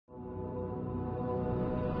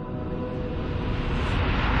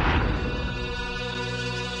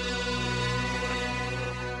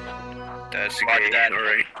That's the gate.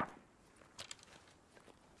 Alright.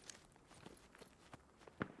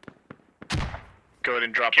 Go ahead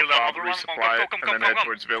and drop a fob, resupply it, and then head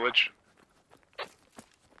towards village.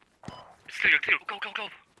 It's clear, go.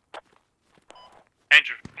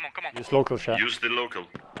 Andrew, come on. Use local shot. Use the local.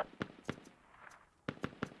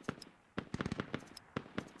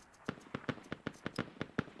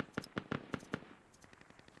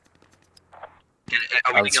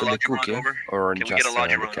 Are we getting a Logi run over? Or Can just we get a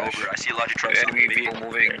Logi run cash? over? I see a Logi truck. Enemy vehicle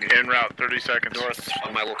moving En route, 30 seconds. north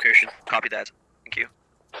on my location. Copy that. Thank you.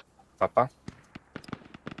 Papa?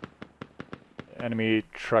 Enemy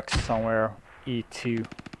truck somewhere. E2.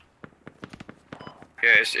 Yeah,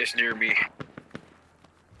 it's near me.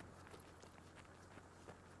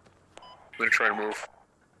 I'm gonna try to move.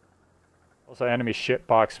 Also, enemy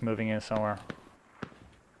shipbox moving in somewhere.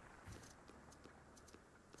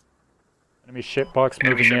 Enemy shipbox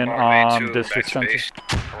moving in on district center.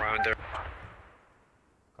 Around there.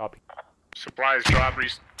 Copy. Supplies drop,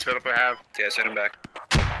 set up a half. Yeah, send him back.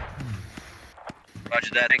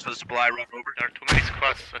 Roger that. Thanks for the supply run over. There are too many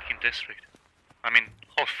squads stuck in district. I mean,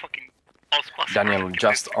 all squads. Daniel,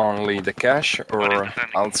 just only the cash or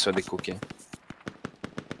also the cookie?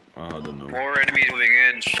 I don't know. More enemies moving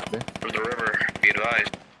in from the river. Be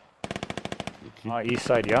advised. East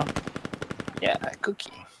side, yeah? Yeah,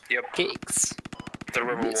 cookie. Yep. Cakes. The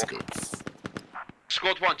river wall. Biscuits.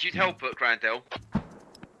 Squad 1, do you need help at Grandale?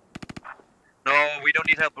 No, we don't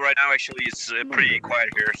need help right now. Actually, it's pretty quiet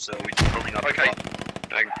here, so we're just building up. Okay.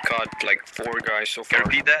 I caught like 4 guys so Can far. you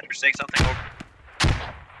repeat that? You're saying something?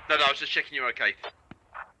 No, I was just checking you're okay.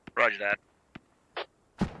 Roger that.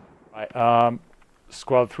 Right,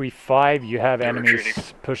 squad 3-5, you have They're enemies retreating.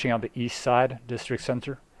 pushing on the east side, district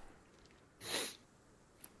center.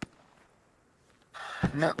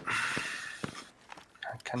 No.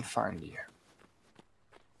 I can't find you.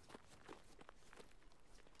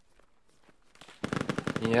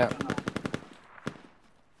 Yeah.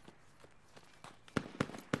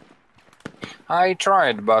 I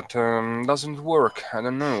tried, but doesn't work. I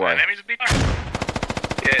don't know why. Enemies beat.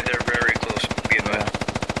 Yeah, they're very close. Be advised.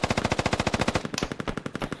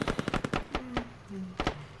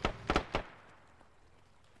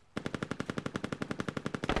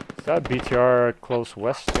 Is that BTR close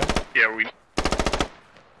west? Yeah. Yeah, we.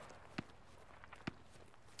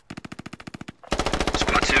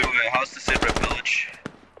 Squad 2, how's the Sidra village?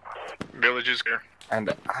 Village is here.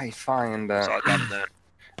 And I find Solid copy that.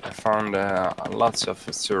 I found lots of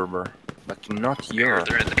server, but not your.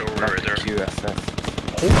 They're at the door not right there. QFF.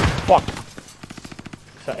 Oh fuck!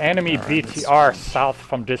 So enemy BTR south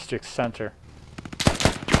from district center.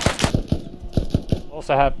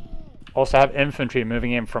 Also have infantry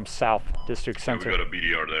moving in from south district We center. got a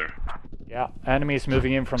BDR there. Yeah, enemies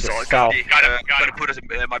moving in from the Solid south. copy. I'm gonna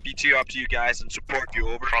put my BT up to you guys and support you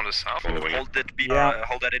over. From the south. Hold that Yeah.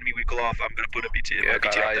 hold that enemy vehicle off. I'm gonna put a BT. Yeah, my BT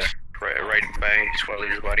up guys. there. Right by squad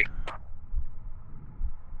leader's body.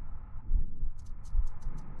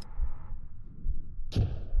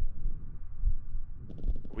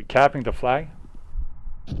 We capping the flag?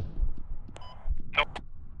 Nope.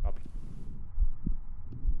 Copy.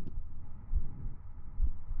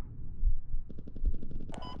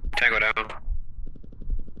 Tango down.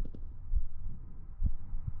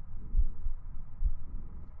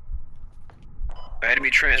 Enemy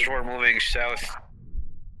transport moving south.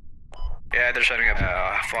 Yeah, they're setting up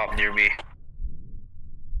a fob near me.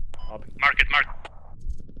 Copy. Mark it.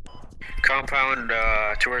 Compound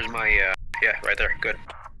towards my, yeah, right there. Good.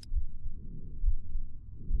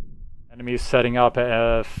 Enemies setting up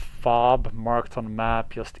a fob marked on the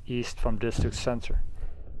map just east from district center.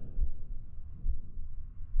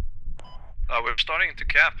 We're starting to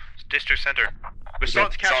cap district center. We're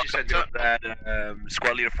starting to catch Solid your copy center. that.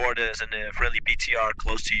 Squad leader 4, there's a friendly BTR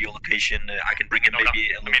close to your location. I can bring in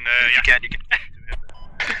maybe a little. If you can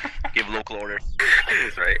give local orders.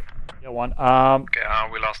 Right. Yeah, one. Okay,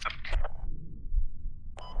 we lost him.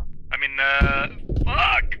 I mean,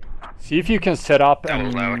 fuck! See if you can set up That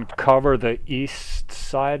was and loud. cover the east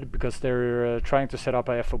side because they're trying to set up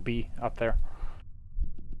a FOB up there.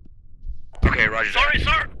 Okay, roger that. Sorry,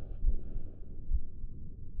 sir!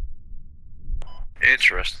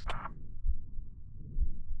 Interesting.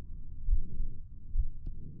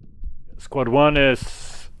 Squad 1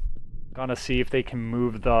 is gonna see if they can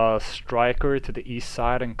move the striker to the east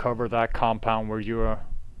side and cover that compound where you're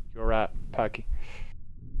at, Packy.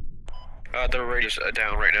 They're already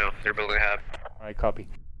down right now. They're building a hab. Alright, copy.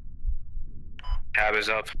 Hab is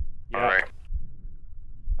up. Yeah.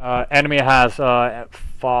 Alright. Enemy has a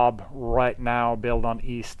fob right now built on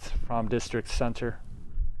east from district center.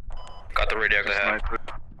 Got the radio to hab.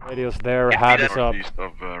 Radio's there, Yeah, hat be is that up. East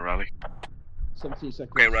of Rally. 17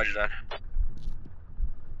 seconds. Okay, roger that.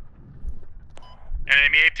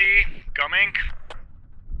 Enemy AT coming.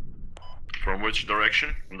 From which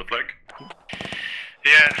direction? From the flag?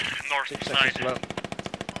 Yeah, north 6 side. seconds left.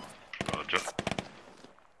 Roger.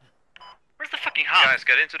 Where's the fucking hub? Guys,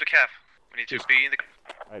 get into the cap. We need to be in the.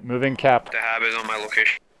 Right, moving cap. The hab is on my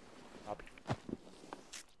location. Copy.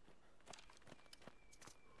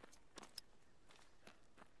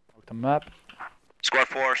 Mark the map. Squad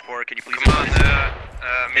 4, can you please Come on,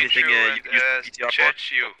 Anything, Mitchell you can and use PTR for?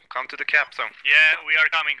 Church, you come to the cap zone. Yeah, we are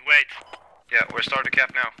coming. Wait. Yeah, we're starting the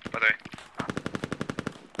cap now, by the way.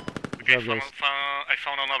 Okay, Good job, guys. I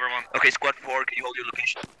found another one. Okay, Squad 4, can you hold your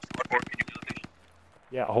location? Squad 4, can you hold your location?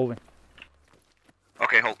 Yeah, holding.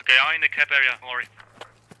 Okay, hold. Okay, I'm in the cap area. Don't worry.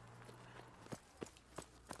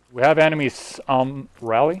 We have enemies on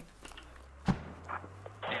rally.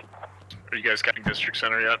 Are you guys capping District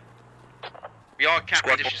Center yet? We are capping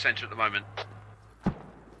Squad district center at the moment.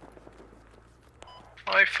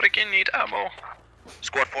 I freaking need ammo.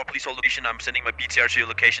 Squad 4, please hold location. I'm sending my PTR to your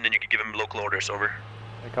location and you can give him local orders, over.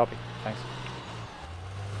 Okay, copy. Thanks.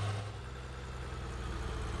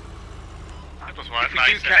 That was If we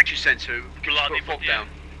nice. do capture center, we can Bloody put a fob yeah. down.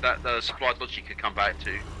 That the supplied logic could come back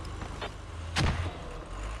to.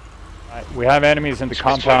 Right, we have enemies in the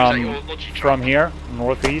Squad 4, is that your compound logic from train? here,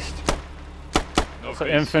 northeast. Also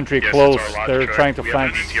infantry Yes, it's close. our logic They're track. trying to We have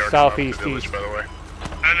flank an NTR southeast come up to the east. village, by the way.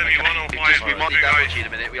 Enemy We 105. might need that logic in a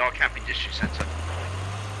minute. We are camping district center.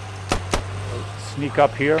 Sneak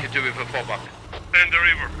up here. We could do with a fob up. In the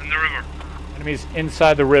river. In the river. Enemies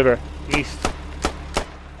inside the river, east.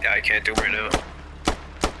 Yeah, I can't do it right now.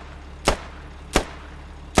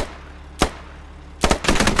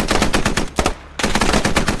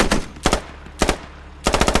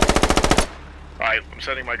 Alright, I'm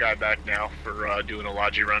sending my guy back now for doing a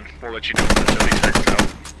logi run. We'll let you know when the 70 seconds out.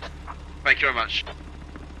 Thank you very much.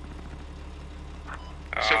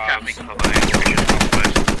 Still camping. On my location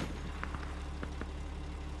southwest.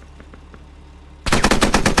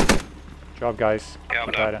 Good job, guys. Yeah, I'm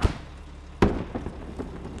Keep done. at it.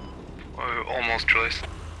 We're almost released.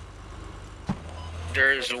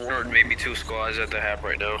 There's one or maybe two squads at the hab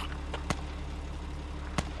right now.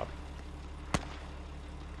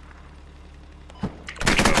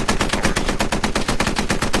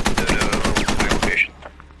 My location.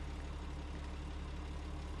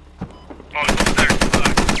 Oh, it's up there.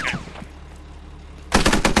 Okay.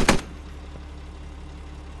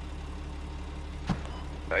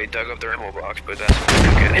 I dug up their ammo box, but that's what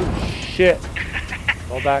I get. Shit.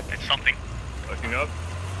 Fall back. It's something. Backing up.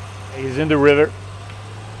 He's in the river.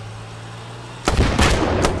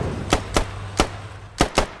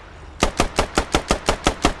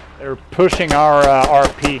 They're pushing our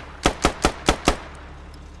RP.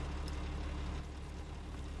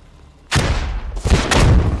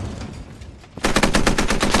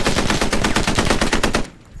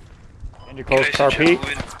 Can you close to RP?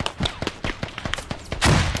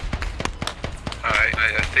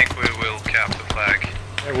 I think we will cap the flag.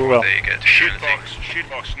 Yeah, we will. They get to shoot anything.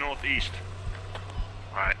 Shitbox northeast.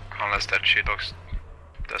 Alright, unless that shitbox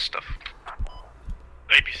does stuff.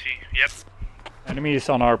 APC. Yep. Enemy is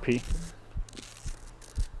on RP.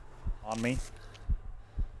 On me.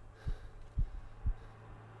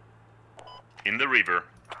 In the river.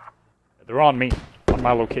 They're on me. On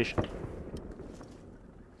my location.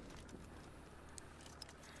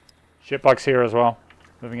 Shipbox here as well.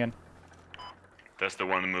 Moving in. That's the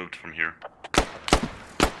one that moved from here.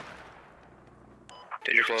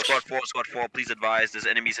 Did you close? Squad 4, please advise there's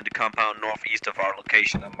enemies in the compound northeast of our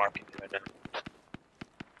location. I'm marking it right now.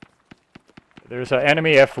 There's an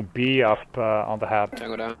enemy FOB up on the hab.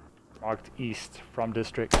 Tango down. Marked east from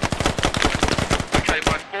district. Okay,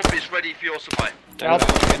 my fob is ready for your supply. Tango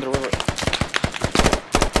down in the river.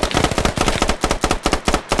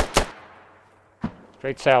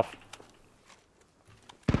 Straight south.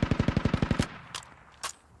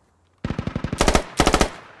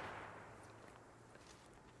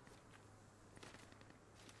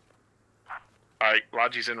 Alright,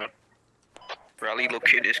 Logi's in up. Rally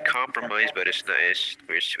location is compromised, but it's nice.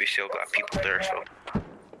 We still got people there, so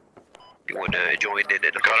you wanna join in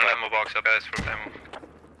and got an ammo box up, guys, for ammo.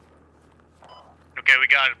 Okay, we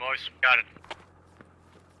got it, boys. Got it.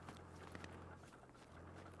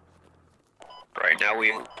 Right now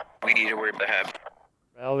we need to worry about the hab.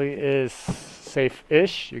 Rally is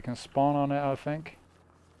safe-ish. You can spawn on it, I think.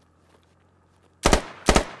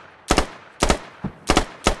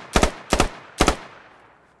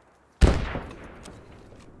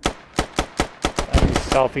 Enemy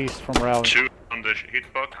southeast from Rally. Shoot on the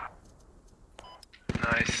hitbox.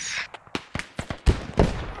 Nice.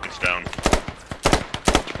 It's down.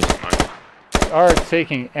 Are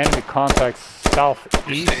taking enemy contacts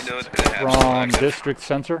southeast from district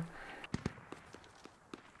center.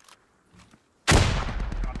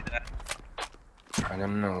 I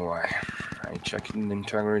don't know why. I checked the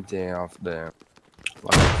integrity of the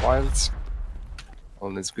log files.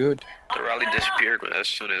 All is good. The rally disappeared as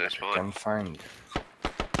soon as I spawned. Can't find.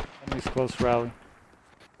 Enemy's close rally.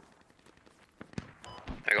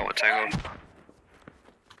 I got one tango.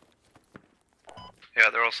 Yeah,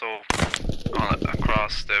 they're also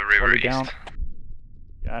across the river east. Down.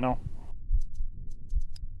 Yeah, I know.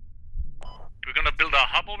 We're gonna build a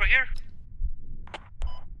hub over here?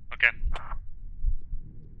 Okay.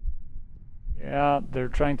 Yeah, they're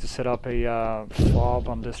trying to set up a fob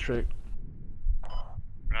on district.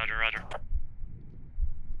 Roger, roger.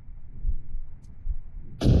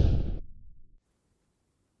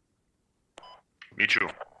 Michu,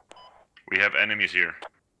 we have enemies here.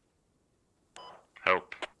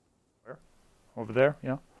 Help. Where? Over there,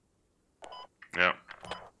 yeah. Yeah.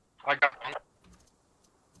 I got one.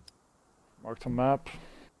 Marked on map.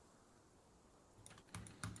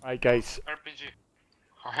 Alright guys, RPG.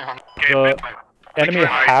 the enemy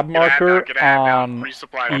hab marker on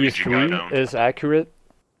E3 is accurate.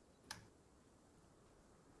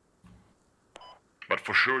 But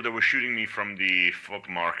for sure they were shooting me from the fob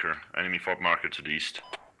marker, enemy fob marker to the east.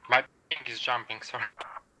 My ping is jumping, sorry.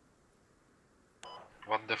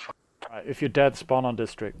 What the fuck? If you're dead, spawn on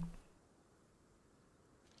district.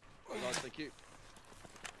 Nice, thank you.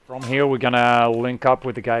 From here we're gonna link up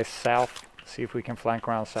with the guys south, see if we can flank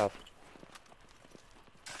around south.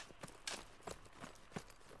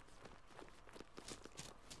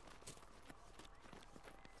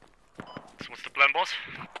 So what's the plan, boss?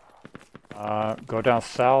 Go down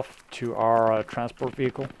south to our transport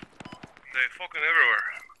vehicle. They fucking everywhere.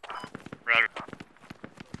 Rather.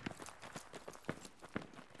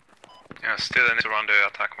 Yeah, still in it around the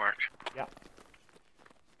attack mark. Yeah.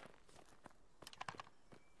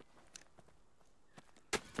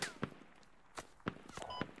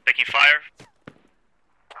 Taking fire.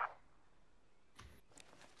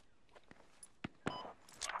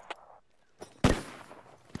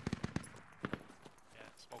 Yeah,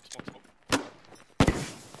 smoke, smoke, smoke.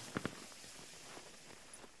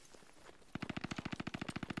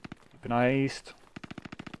 Keep an eye east.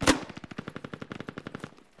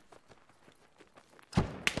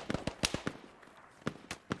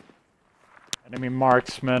 Enemy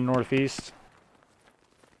marksman northeast.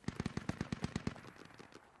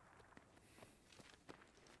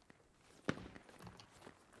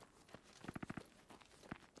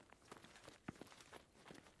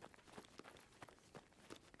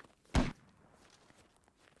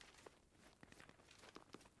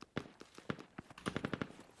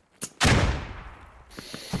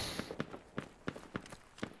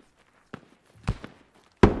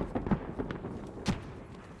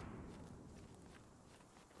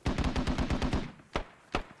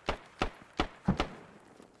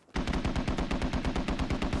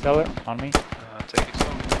 Seller, on me. Take it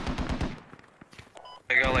slowly.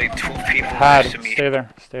 I got like 12 people Pad, next to me. stay there,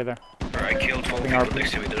 stay there. Or I killed 12 people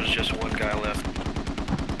next to me, there's just one guy left.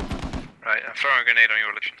 Right, I'm throwing a grenade on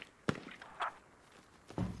your location.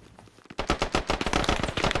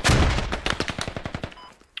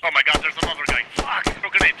 Oh my god, there's another guy. Fuck! Throw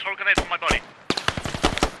grenade on my body.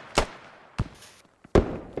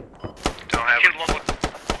 Don't have killed one more.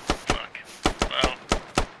 Fuck. Well.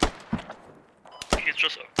 He's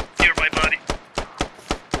just near my body.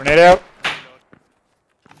 Grenade out.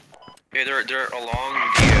 Yeah, they're along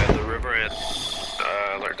the river and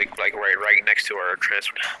like right next to our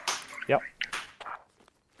transfer. Yep.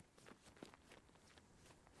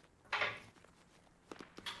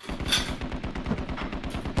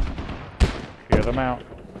 Clear them out.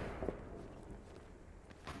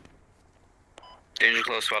 Danger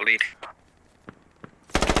close to our lead.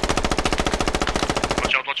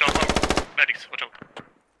 Watch out, watch out. Medics, watch out.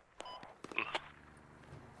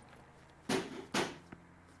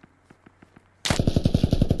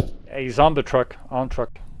 Yeah, he's on the truck, on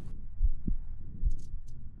truck.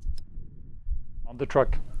 On the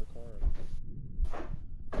truck.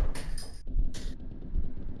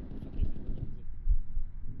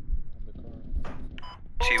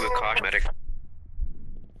 See with cosmetic.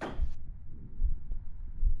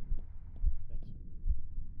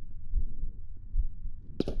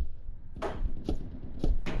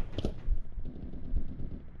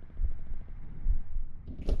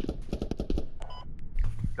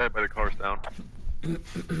 Guy by the car's down.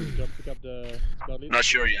 Pick up the squad leader. Not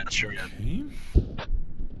sure yet, not sure yet.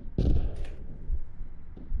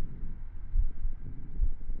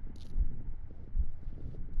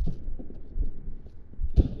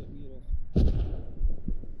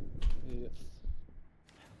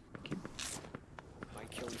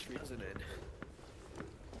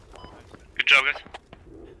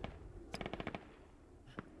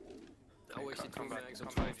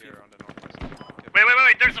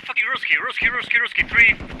 Ruski.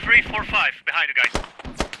 3, 4, 5 behind you guys.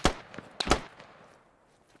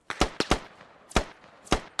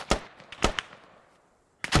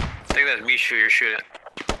 I think that's me you're shooting.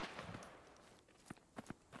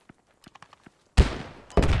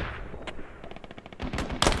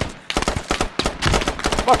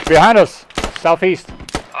 Fuck, behind us! Southeast.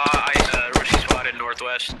 Rushy spotted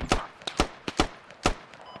northwest.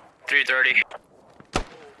 330.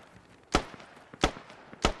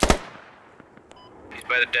 He's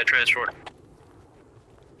by the dead transport.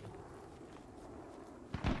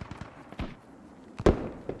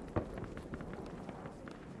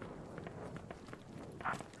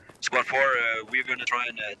 Squad 4, we're gonna try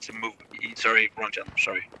and to move east. Sorry, wrong channel.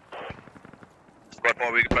 Sorry. Squad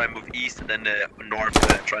 4, we can try and move east and then north,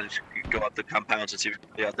 try and go up the compounds and see if we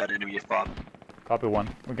can clear out that enemy fob. Copy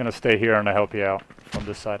 1. We're gonna stay here and help you out from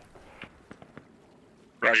this side.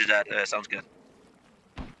 Roger that. Sounds good.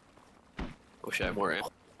 Wish I had more ammo.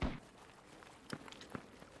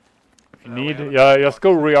 If you need, yeah, just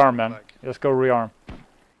go rearm, man. Just go rearm.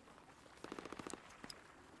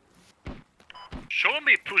 Show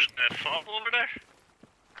me push the fob over there.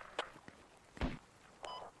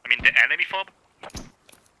 I mean the enemy fob.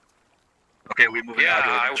 Okay, we're moving out.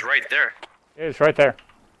 Yeah, I was right there. Yeah, it's right there.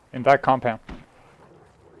 In that compound.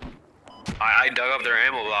 I dug up their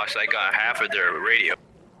ammo box. I got half of their radio.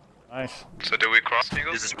 Nice. So do we cross,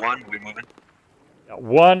 Niggol? This is 1, we're moving. Yeah,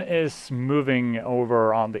 1 is moving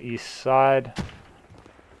over on the east side.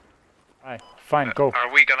 Alright, fine, go.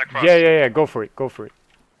 Are we gonna cross? Yeah, go for it, go for it.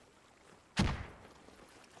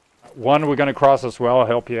 1, we're gonna cross as well, I'll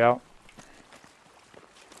help you out.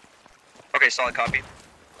 Okay, solid copy.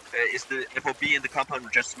 Is the FOB in the compound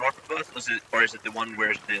just north of us, or is it the one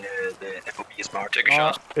where the FOB is marked? Take a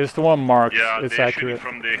shot. It's the one marked, Yeah, it's they're accurate.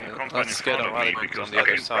 shooting from the compound in Let's get front them of me right because on the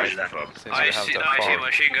other I side. can push the Since I we have see that a far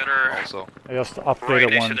machine gunner also. I just right updated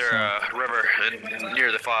next one. to their river and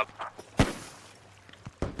near the fob.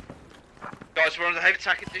 Guys, we're on the heavy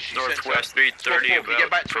attack at District Northwest Centre. 330 Squad 4, get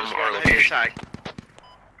back to from us, we're our on the heavy location. attack.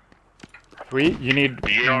 3, you need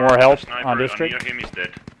The more help sniper on district? near him is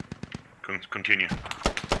dead. Continue.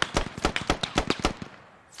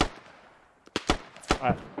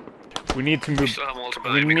 We need to We move. still have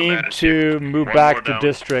multiple We enemy need combatants here. to move One back more to down.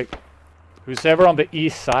 district. Who's ever on the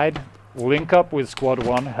east side, link up with squad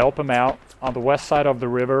 1, help him out. On the west side of the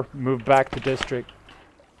river, move back to district.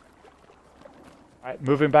 Alright,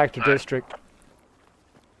 moving back to district.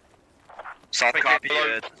 Solid Okay, copy.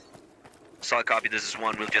 below. Solid copy. This is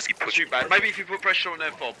 1. We'll just keep pushing. Too bad. Maybe if you put pressure on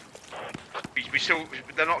their fob. We still,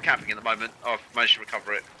 they're not camping at the moment. I've managed to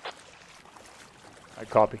recover it. I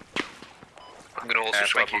copy. I'm gonna also Thank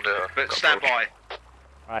swap you. on the But stand by.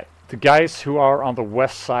 Alright, the guys who are on the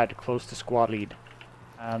west side, close to squad lead,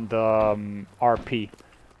 and RP,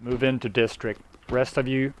 move into district. Rest of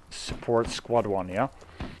you support squad 1, yeah?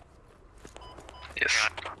 Yes.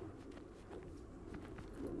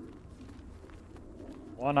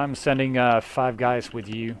 1, I'm sending 5 guys with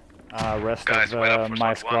you. Rest Guys, wait up of for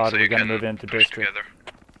my squad 1 squad, so we're you gonna can move into push district. together.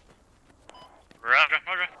 Roger.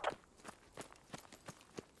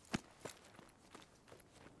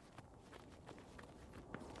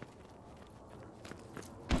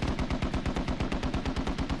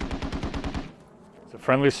 It's a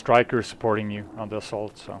friendly striker supporting you on the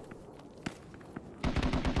assault, so.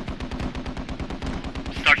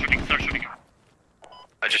 Start shooting.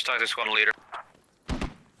 I just talked to squad leader.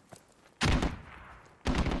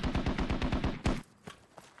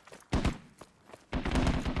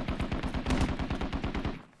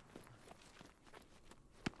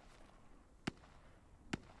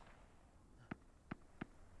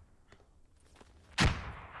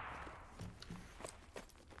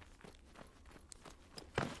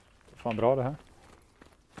 Fan bra det här.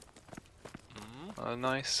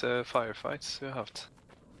 Nice firefights vi har haft.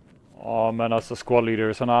 Ja, men alltså squad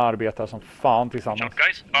leadersarna arbetar som fan tillsammans. Jump,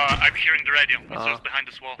 guys. I'm hearing the radio. It's just behind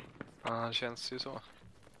this wall. Ja, det känns ju så.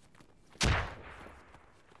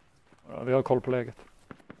 Ja, vi har koll på läget.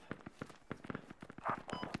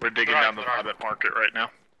 We're digging down the private market right now.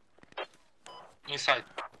 Inside.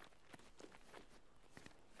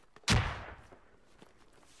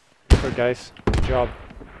 Good guys, good job.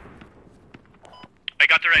 I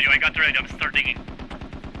got the radio. I'm start digging.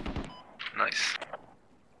 Nice.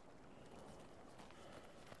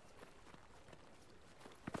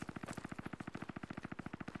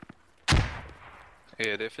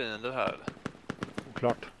 Är det fiender här?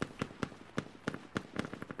 Oklart.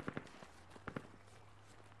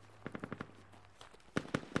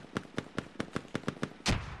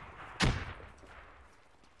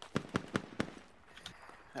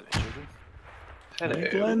 Hello.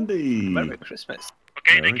 Glendy. Merry Christmas.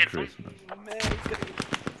 Okay, Merry they can Christmas.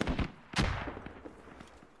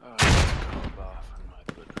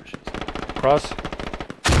 Cross.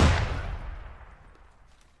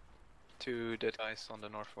 2 dead guys on the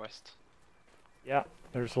northwest. Yeah,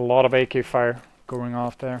 there's a lot of AK fire going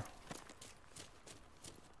off there.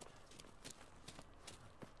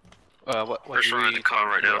 What We're do surrounding the car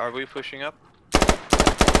right now. Are we pushing up?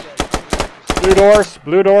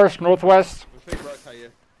 Blue doors, northwest. We think we're okay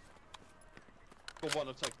here. Fob 1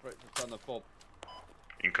 will take breakfast on the fob.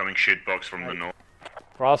 Incoming shitbox from the north.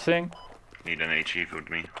 Crossing. Need an HE with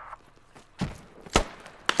me.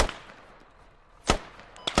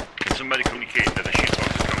 Can somebody communicate that a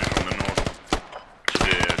shitbox is coming from the north? To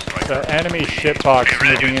the striker. The enemy shipbox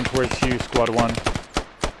moving in towards you, squad 1.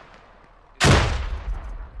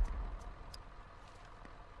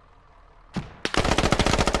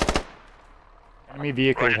 Enemy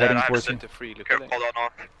vehicle Roger heading that, towards you. Careful, hold on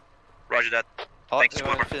off. Roger that. Ja, Thanks, det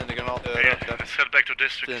var en Squad. fiendegranat. let's head back to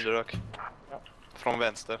district. Fienderök. Från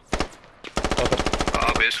vänster.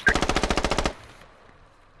 Basically.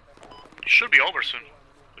 Should be over soon,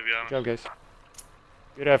 to be Good honest. job, guys.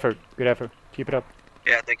 Good effort, good effort. Keep it up.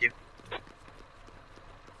 Yeah, thank you.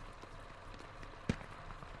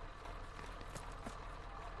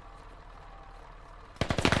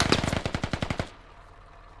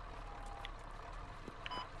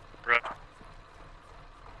 Right.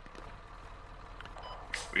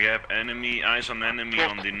 We have eyes on enemy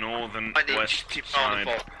on the northern west side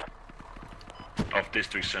of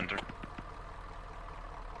district center.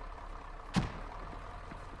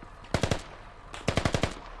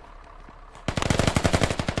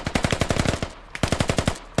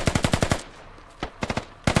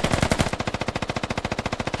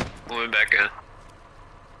 Moving back in.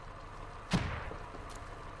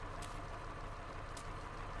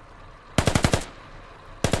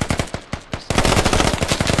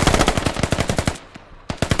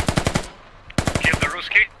 Kill the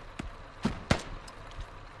Ruski.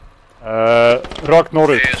 Rakt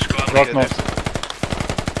norrut. Rakt norr.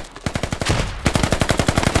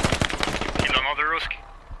 Kill another Ruski.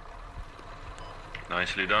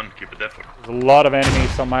 Nicely done, keep it effort. There's a lot of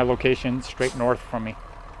enemies on my location, straight north from me.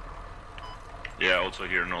 Yeah, also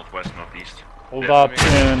here northwest, northeast. Hold Yeah, up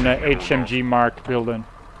I in mean, HMG marked building.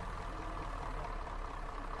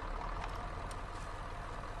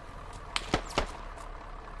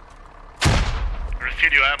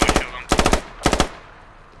 Refill your ammo, kill them.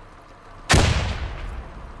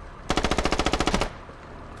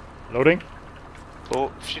 Loading.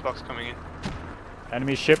 Oh, shitbox coming in.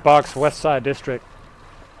 Enemy shipbox, west side district.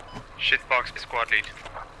 Shitbox squad lead.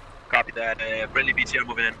 Copy that. Friendly BTR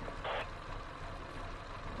moving in.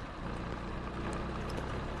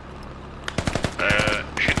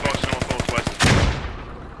 Shitbox northwest.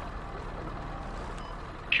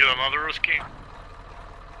 Kill another Ruski.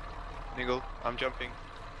 Niggle, I'm jumping.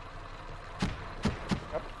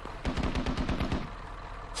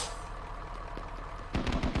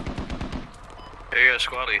 There you go,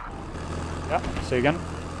 squad lead. Yeah, say again.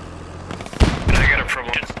 Can I get a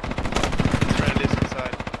promotion? Friendlies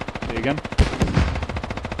inside. Say again.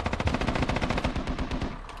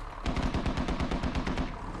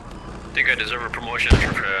 I think I deserve a promotion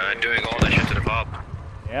for doing all that shit to the fob.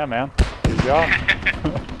 Yeah, man. Good job.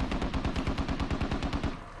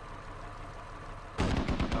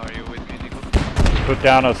 Are you with me, Niggle? Put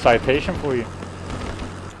down a citation for you.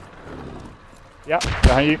 Yeah,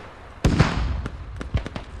 behind you.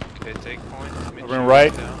 Okay, take point. Over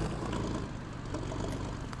right. Down.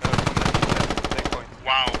 Take point.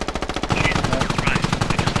 Wow. Jesus Christ.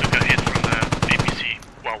 I just took a hit from the APC.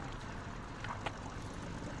 Wow.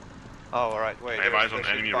 Oh, alright, wait. I have eyes on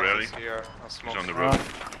there's enemy shitboxes rally. Here. I'll smoke. He's on the road.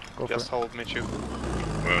 Go for Just it. hold Michu.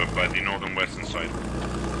 By the northern western side.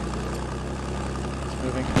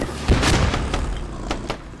 Moving.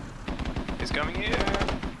 He's coming here.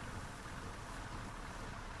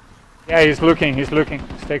 Yeah, he's looking, he's looking.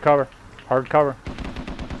 Stay cover. Hard cover.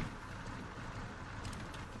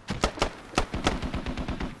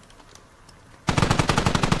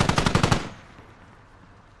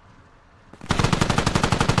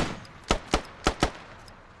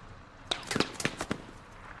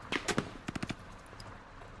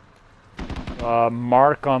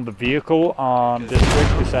 Mark on the vehicle on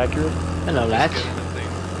district is accurate. Hello, lads.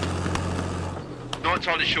 Not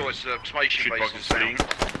entirely sure, it's a spaceship Shitbox base. is fleeing.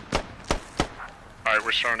 Alright,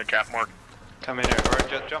 we're starting to cap mark. Come in here, or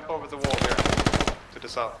just jump over the wall here. To the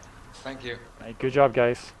south. Thank you. Hey, good job,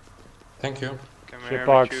 guys. Thank you. Come here,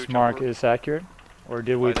 Shipbox Michu, mark jump is accurate. Or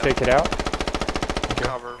did we Right take it out? over.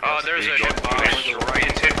 Cover. Oh, there's a There you go. shitbox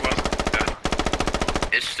right.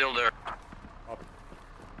 It's still there.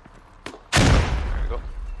 There you go.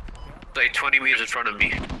 Like 20 meters in front of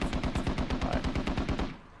me.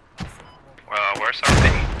 Where's our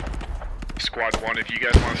mini? Squad 1, if you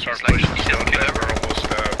guys want to start pushing stone, then we're almost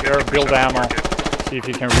Here, build ammo. See if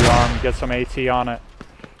you can rearm, get some AT on it.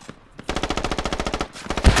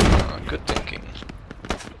 Good thinking.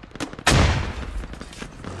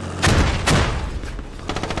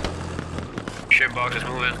 Ship box is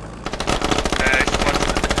moving.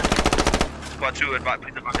 Squad 2 and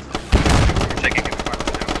please advise. We're taking heavy fire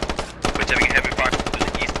now. We're taking heavy fire to the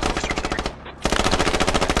east of the center.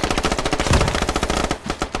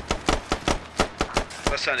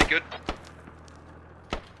 That's sounding good.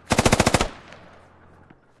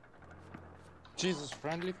 Jesus,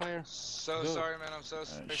 friendly fire. So sorry, man. I'm so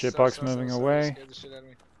sorry. Shipbox moving away. Scared the shit out of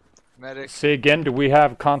me. Medic. Say again, do we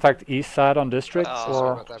have contact east side on district? Sorry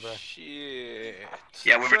or about that, bro. Shit.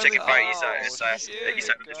 Yeah, we were taking fire east Oh, side of shit,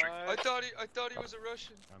 district. I thought he was a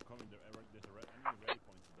Russian.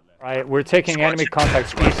 right, we're taking Squad enemy should,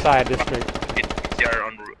 contacts east side district. PTR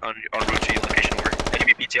en route to your location. Over.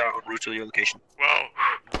 Enemy PTR en route to your location. Whoa.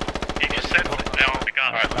 He just said it. Oh my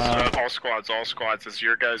god. Alright, all squads, as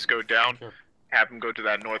your guys go down, have them go to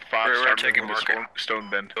that north fox, We're start taking moving to stone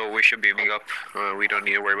bend. So we should be moving up. We don't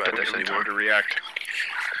need to worry about this Don't anymore. to react.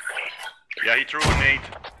 Yeah, he threw a nade.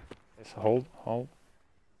 Yes, hold.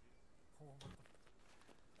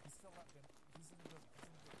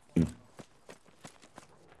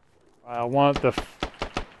 I want the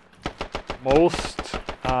most.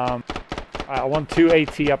 I want 2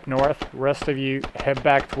 AT up north. Rest of you head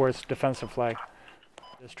back towards defensive flag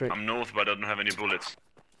district. I'm north, but I don't have any bullets.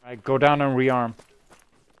 Alright, go down and rearm.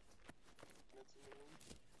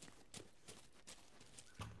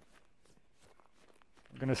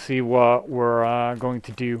 I'm gonna see what we're going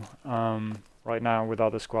to do right now with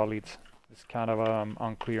other squad leads. It's kind of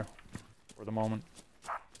unclear for the moment.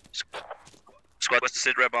 Squad was the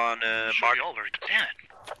sit rep on Mark. Damn it.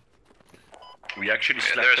 We actually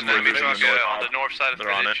Yeah, slapped there's them the on the truck north. on the north side of the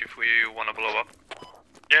They're on village if we want to blow up.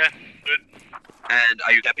 Yeah, good. And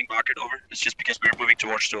are you tapping market over? It's just because we're moving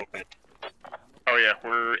towards the open. Oh yeah,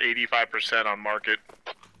 we're 85% on market.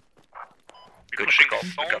 You're Good pushing call.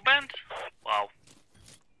 Soul Band? Wow.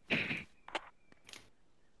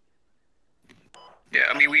 Yeah,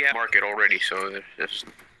 I mean, we have market already, so it's...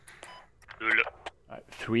 Alright,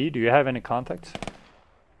 3, do you have any contacts?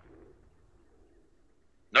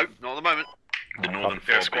 Nope, not at the moment. The northern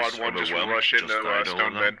Yeah, fob squad is 1 just overwhelmed. rush into died all stone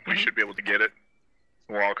of them. bend. We should be able to get it.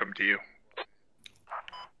 We'll all come to you.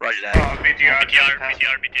 Roger that.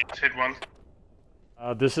 BTR. Hit one.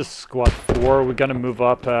 This is squad 4. We're gonna move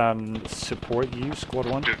up and support you, squad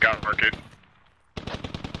 1. Just got market.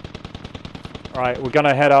 Alright, we're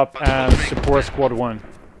gonna head up and support squad 1.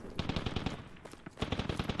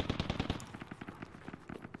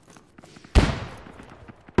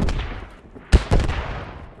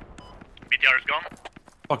 BTR is gone.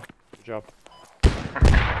 Good job.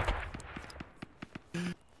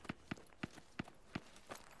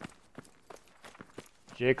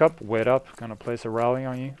 Jakob, wait up. Gonna place a rally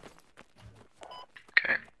on you.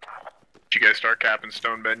 Okay. Did you guys start capping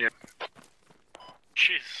stone bend yet?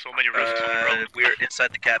 Jeez, so many risks on the road. We're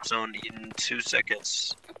inside the cap zone in 2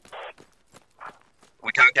 seconds.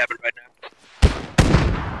 We can't cap it right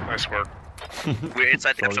now. Nice work. We're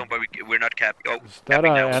inside the cap zone, but we're not capping. Oh, Is that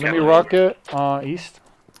capping an now. enemy Capping. rocket east?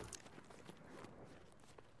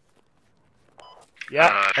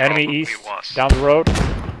 Yeah, enemy probably east, was. down the road.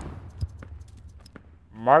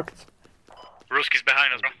 Marked. Ruski's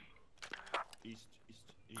behind us, bro.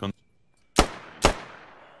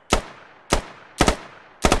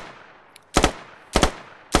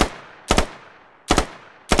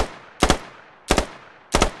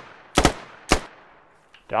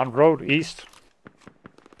 Down road, east.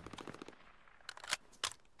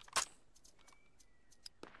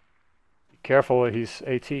 Be careful, he's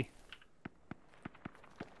AT.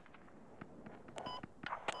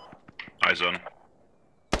 Eyes on.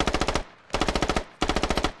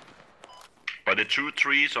 By the 2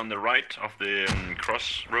 trees on the right of the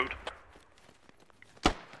crossroad.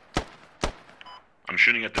 I'm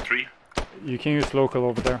shooting at the tree. You can use local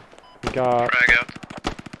over there. We got Drag out.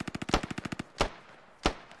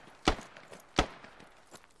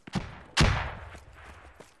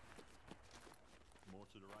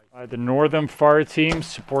 the northern fire team,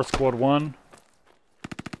 support squad 1.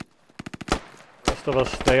 Rest of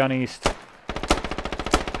us stay on east.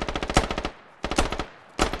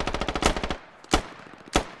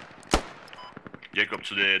 Jakob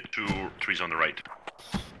to the 2 trees on the right.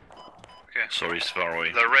 Okay. Sorry, it's far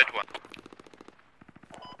away. The red one.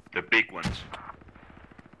 The big ones.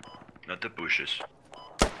 Not the bushes.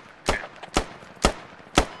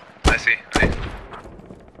 I see.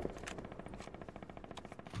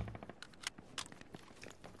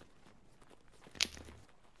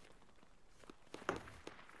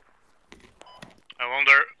 I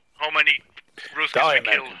wonder how many Ruskies we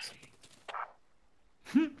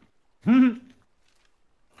killed.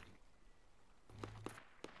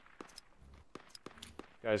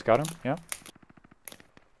 Guys got him? Yeah.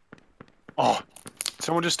 Oh,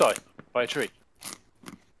 someone just died by a tree.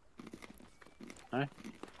 No?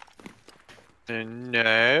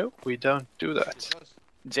 No, we don't do that.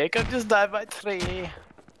 Jacob just died by a tree.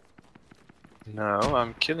 No,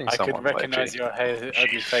 I'm killing I someone. could recognize your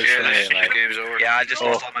ugly face Yeah, from this here, mate. game's over. Yeah, I just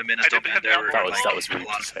lost all my minutes I up didn't and there have were That was like rude a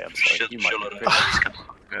to lot say, I'm of sorry. You might shitload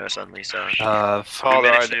be of suddenly, so...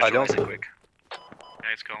 Father, I don't... Quick.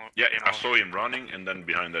 Yeah, it's gone. Yeah, I saw him running, and then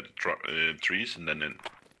behind that trees, and then in.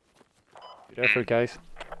 Good effort, guys.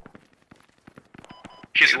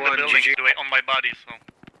 He's in the building on my body, so.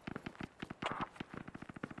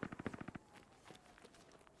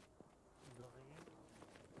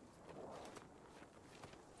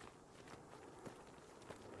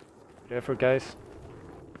 Good effort, guys.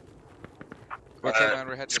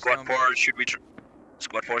 Squad 4, should we...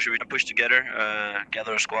 Squad 4, should we push together,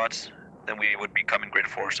 gather our squads? Then we would be coming grid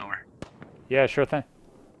force over. Yeah, sure thing.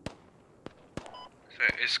 So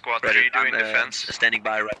is squad 3 doing defense? Standing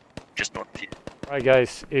by right just north of you. Alright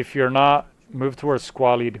guys, if you're not, move towards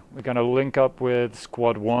squad lead. We're gonna link up with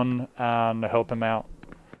squad 1 and help him out.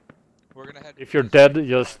 If you're dead,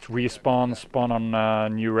 just respawn, spawn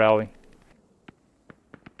on new rally.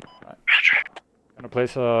 Right. Gonna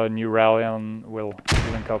place a new rally and we'll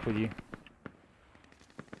link up with you.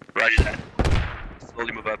 Roger that.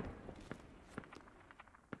 Slowly move up.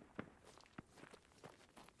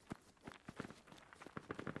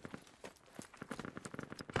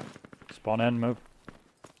 Spawn in, move.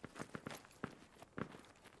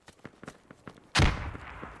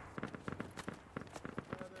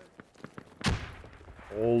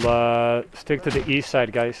 We'll stick to the east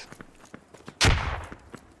side, guys.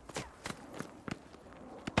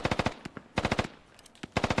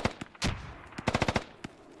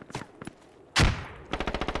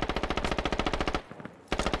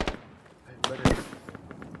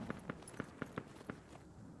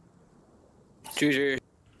 GG.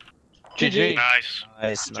 GG. Nice.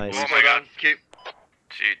 Nice, nice. Oh my god.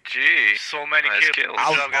 GG. So many Nice kills. kills.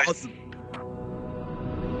 Good job, guys. Awesome.